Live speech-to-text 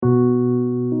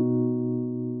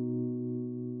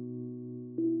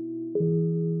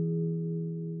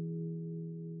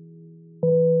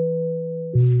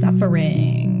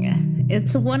Suffering.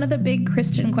 It's one of the big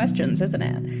Christian questions, isn't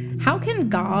it? How can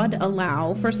God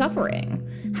allow for suffering?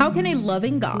 How can a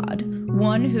loving God,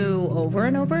 one who over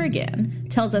and over again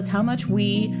tells us how much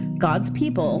we, God's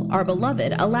people, are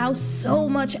beloved, allow so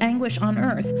much anguish on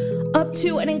earth, up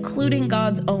to and including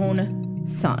God's own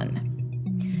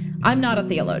Son? I'm not a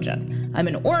theologian. I'm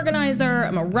an organizer,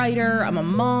 I'm a writer, I'm a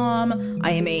mom,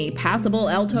 I am a passable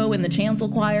alto in the chancel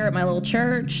choir at my little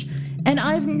church, and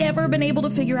I've never been able to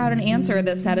figure out an answer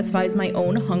that satisfies my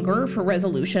own hunger for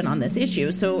resolution on this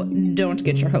issue, so don't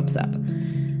get your hopes up.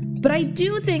 But I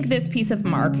do think this piece of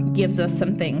Mark gives us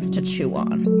some things to chew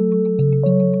on.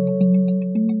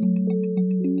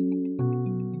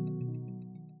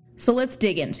 So let's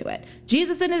dig into it.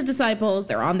 Jesus and his disciples,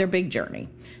 they're on their big journey.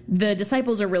 The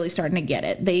disciples are really starting to get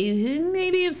it. They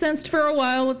maybe have sensed for a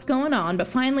while what's going on, but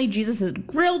finally Jesus has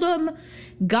grilled them,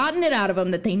 gotten it out of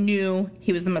them that they knew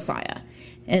he was the Messiah.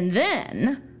 And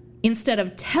then, instead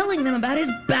of telling them about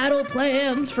his battle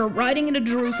plans for riding into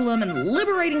Jerusalem and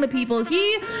liberating the people,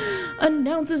 he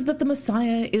announces that the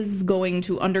Messiah is going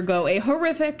to undergo a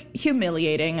horrific,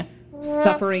 humiliating,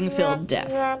 suffering-filled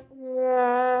death.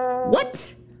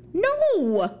 What?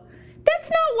 No, that's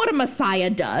not what a Messiah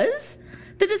does.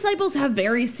 The disciples have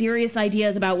very serious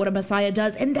ideas about what a Messiah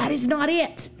does, and that is not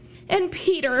it. And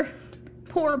Peter,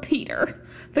 poor Peter,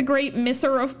 the great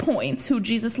misser of points who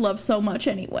Jesus loves so much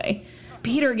anyway,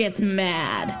 Peter gets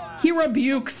mad. He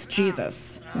rebukes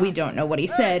Jesus. We don't know what he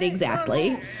said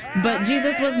exactly, but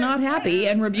Jesus was not happy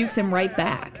and rebukes him right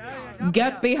back.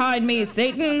 Get behind me,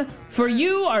 Satan, for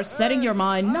you are setting your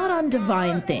mind not on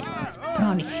divine things, but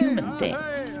on human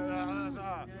things.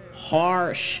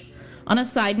 Harsh. On a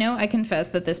side note, I confess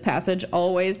that this passage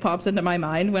always pops into my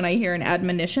mind when I hear an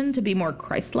admonition to be more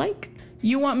Christ-like.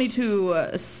 You want me to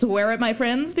swear at my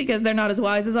friends because they're not as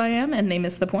wise as I am and they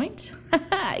miss the point?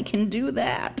 I can do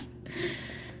that.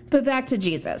 But back to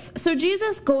Jesus. So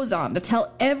Jesus goes on to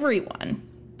tell everyone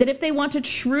that if they want to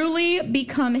truly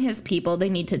become his people, they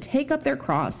need to take up their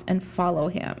cross and follow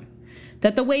him.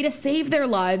 That the way to save their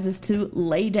lives is to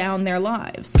lay down their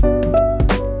lives.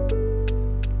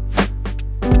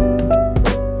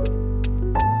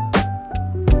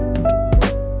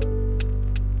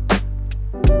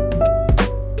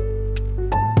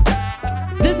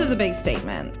 A big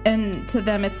statement, and to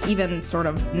them it's even sort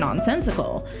of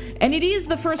nonsensical. And it is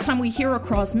the first time we hear a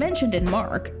cross mentioned in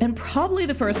Mark, and probably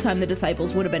the first time the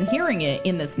disciples would have been hearing it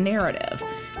in this narrative.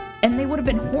 And they would have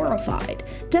been horrified.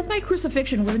 Death by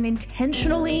crucifixion was an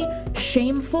intentionally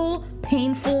shameful,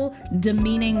 painful,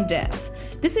 demeaning death.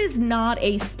 This is not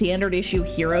a standard issue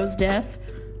hero's death,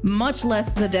 much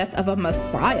less the death of a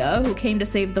Messiah who came to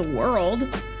save the world.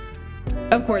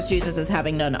 Of course, Jesus is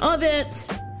having none of it.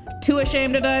 Too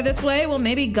ashamed to die this way? Well,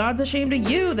 maybe God's ashamed of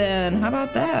you then. How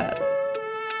about that?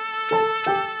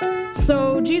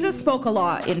 So Jesus spoke a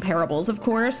lot in parables, of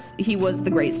course. He was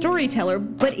the great storyteller,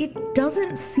 but it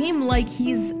doesn't seem like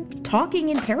he's talking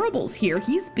in parables here.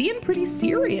 He's being pretty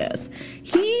serious.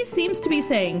 He seems to be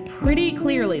saying pretty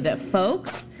clearly that,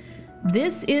 folks,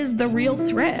 this is the real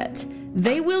threat.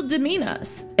 They will demean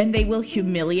us, and they will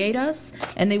humiliate us,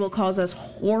 and they will cause us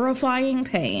horrifying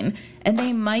pain, and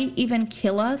they might even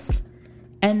kill us.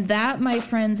 And that, my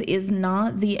friends, is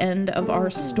not the end of our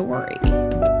story.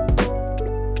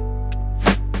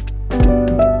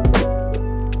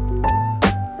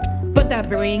 But that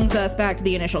brings us back to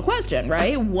the initial question,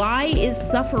 right? Why is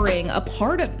suffering a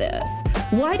part of this?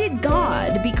 Why did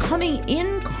God, becoming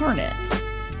incarnate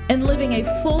and living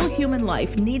a full human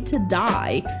life, need to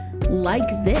die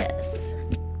like this?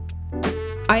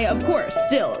 I, of course,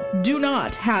 still do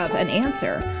not have an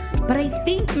answer, but I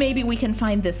think maybe we can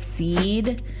find the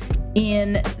seed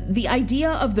in the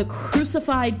idea of the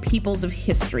crucified peoples of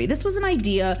history. This was an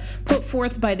idea put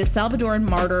forth by the Salvadoran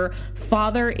martyr,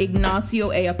 Father Ignacio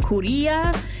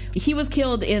Ellacuría. He was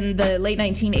killed in the late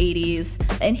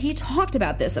 1980s, and he talked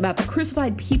about this, about the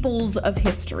crucified peoples of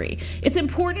history. It's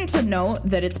important to note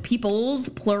that it's peoples,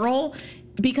 plural,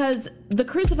 because the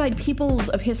crucified peoples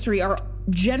of history are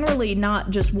generally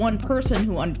not just one person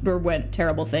who underwent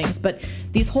terrible things, but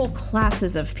these whole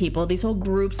classes of people, these whole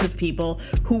groups of people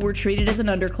who were treated as an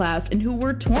underclass and who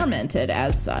were tormented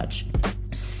as such.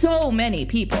 So many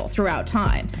people throughout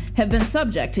time have been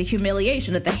subject to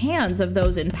humiliation at the hands of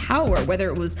those in power, whether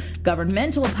it was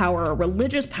governmental power or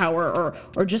religious power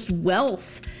or just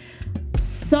wealth.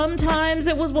 Sometimes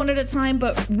it was one at a time,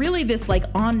 but really this like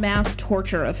en masse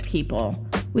torture of people.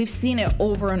 We've seen it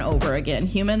over and over again.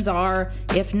 Humans are,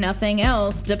 if nothing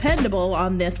else, dependable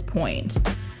on this point.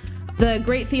 The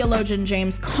great theologian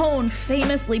James Cone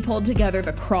famously pulled together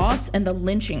the cross and the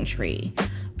lynching tree.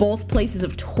 both places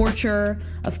of torture,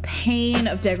 of pain,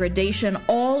 of degradation,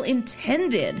 all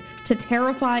intended to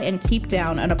terrify and keep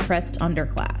down an oppressed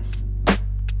underclass.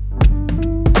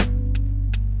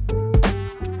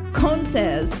 Kohn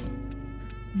says,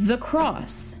 the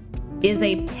cross is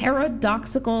a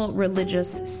paradoxical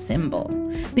religious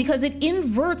symbol because it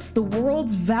inverts the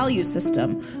world's value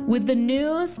system with the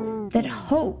news that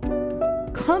hope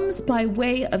comes by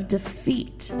way of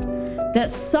defeat, that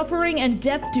suffering and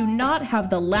death do not have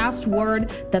the last word,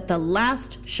 that the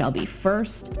last shall be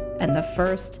first and the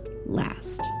first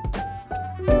last.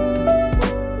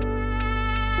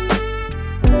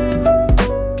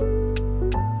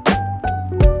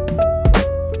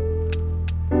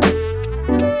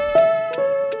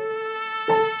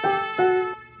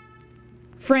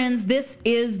 Friends, this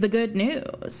is the good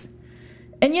news.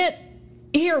 And yet,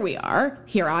 here we are,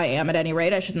 here I am at any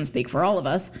rate, I shouldn't speak for all of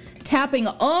us, tapping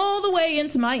all the way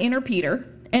into my inner Peter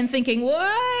and thinking,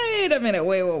 wait a minute,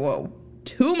 whoa,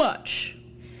 too much.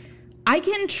 I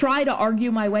can try to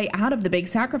argue my way out of the big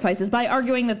sacrifices by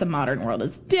arguing that the modern world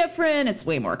is different, it's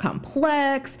way more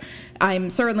complex, I'm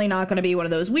certainly not going to be one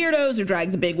of those weirdos who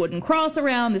drags a big wooden cross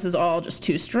around, this is all just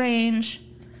too strange.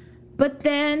 But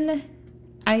then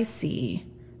I see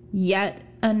yet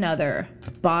another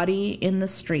body in the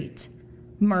street,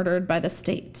 murdered by the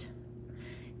state.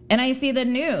 And I see the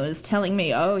news telling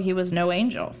me, oh, he was no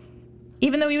angel,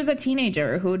 even though he was a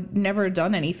teenager who'd never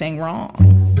done anything wrong.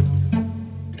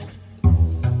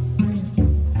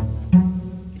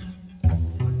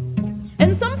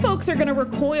 And some folks are going to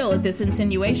recoil at this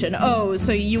insinuation. Oh,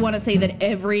 so you want to say that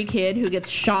every kid who gets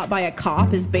shot by a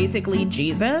cop is basically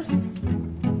Jesus?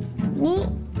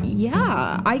 Well,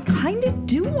 yeah, I kind of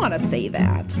do want to say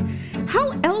that.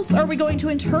 How else are we going to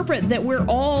interpret that we're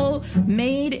all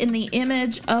made in the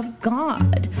image of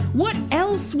God? What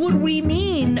else would we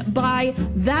mean by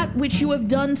that which you have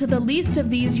done to the least of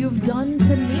these you've done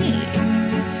to me?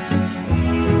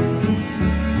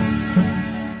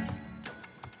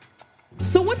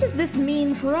 So what does this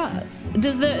mean for us?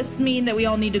 Does this mean that we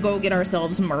all need to go get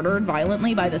ourselves murdered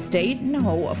violently by the state?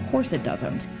 No, of course it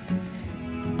doesn't.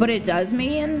 But it does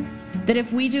mean that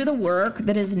if we do the work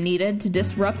that is needed to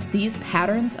disrupt these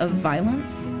patterns of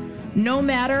violence, no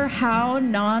matter how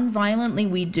non-violently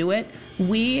we do it,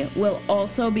 we will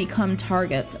also become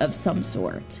targets of some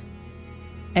sort.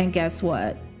 And guess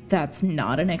what? That's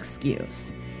not an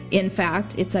excuse. In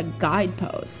fact, it's a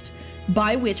guidepost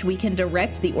by which we can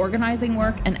direct the organizing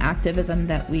work and activism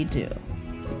that we do.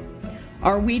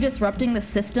 Are we disrupting the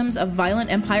systems of violent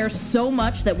empires so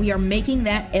much that we are making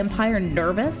that empire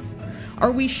nervous?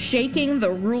 Are we shaking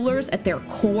the rulers at their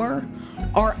core?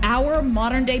 Are our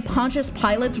modern-day Pontius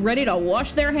Pilates ready to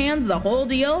wash their hands, the whole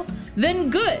deal? Then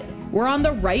good, we're on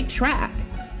the right track.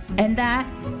 And that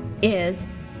is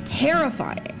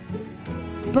terrifying.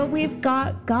 But we've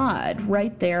got God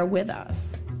right there with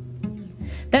us.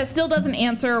 That still doesn't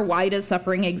answer why does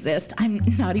suffering exist. I'm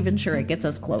not even sure it gets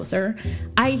us closer.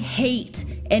 I hate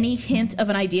any hint of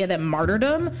an idea that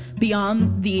martyrdom,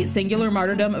 beyond the singular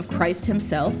martyrdom of Christ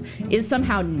himself, is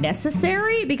somehow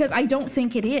necessary, because I don't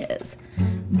think it is.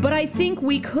 But I think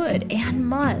we could and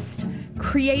must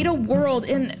create a world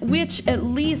in which at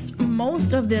least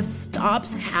most of this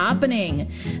stops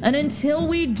happening. And until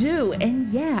we do, and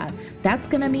yeah, that's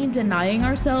gonna mean denying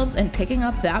ourselves and picking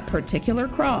up that particular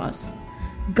cross,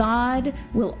 God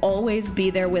will always be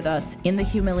there with us in the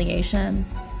humiliation,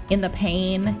 in the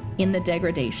pain, in the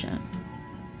degradation.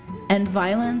 And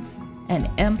violence and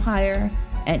empire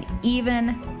and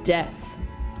even death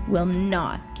will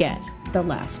not get the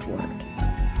last word.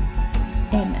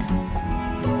 Amen.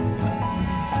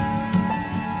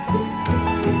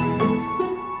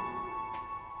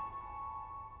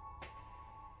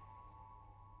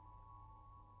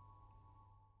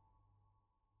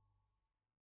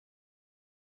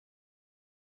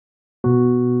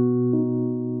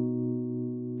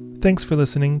 Thanks for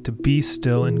listening to Be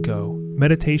Still and Go,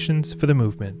 Meditations for the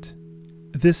Movement.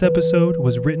 This episode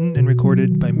was written and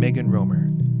recorded by Megan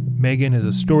Romer. Megan is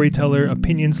a storyteller,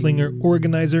 opinion slinger,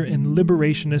 organizer, and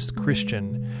liberationist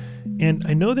Christian. And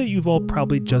I know that you've all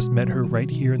probably just met her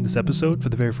right here in this episode for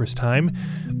the very first time,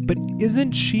 but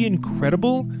isn't she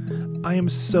incredible? I am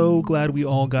so glad we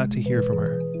all got to hear from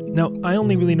her. Now, I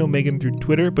only really know Megan through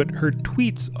Twitter, but her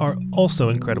tweets are also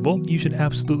incredible. You should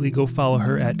absolutely go follow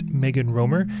her at Megan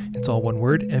Romer. It's all one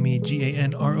word,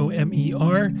 MEGANROMER.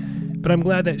 But I'm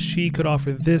glad that she could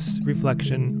offer this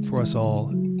reflection for us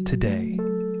all today.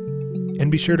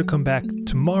 And be sure to come back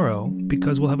tomorrow,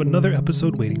 because we'll have another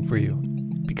episode waiting for you.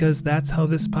 Because that's how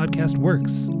this podcast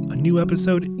works. A new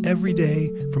episode every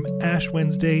day from Ash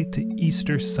Wednesday to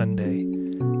Easter Sunday.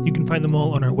 You can find them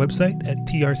all on our website at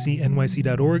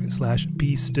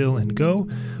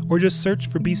trcnyc.org/BeStillAndGo, or just search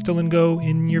for Be Still and Go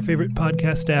in your favorite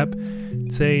podcast app.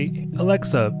 Say,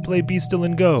 Alexa, play Be Still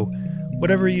and Go.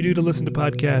 Whatever you do to listen to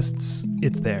podcasts,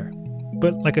 it's there.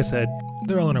 But like I said,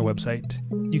 they're all on our website.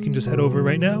 You can just head over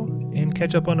right now and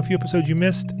catch up on a few episodes you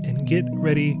missed and get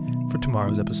ready for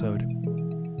tomorrow's episode.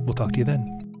 We'll talk to you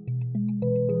then.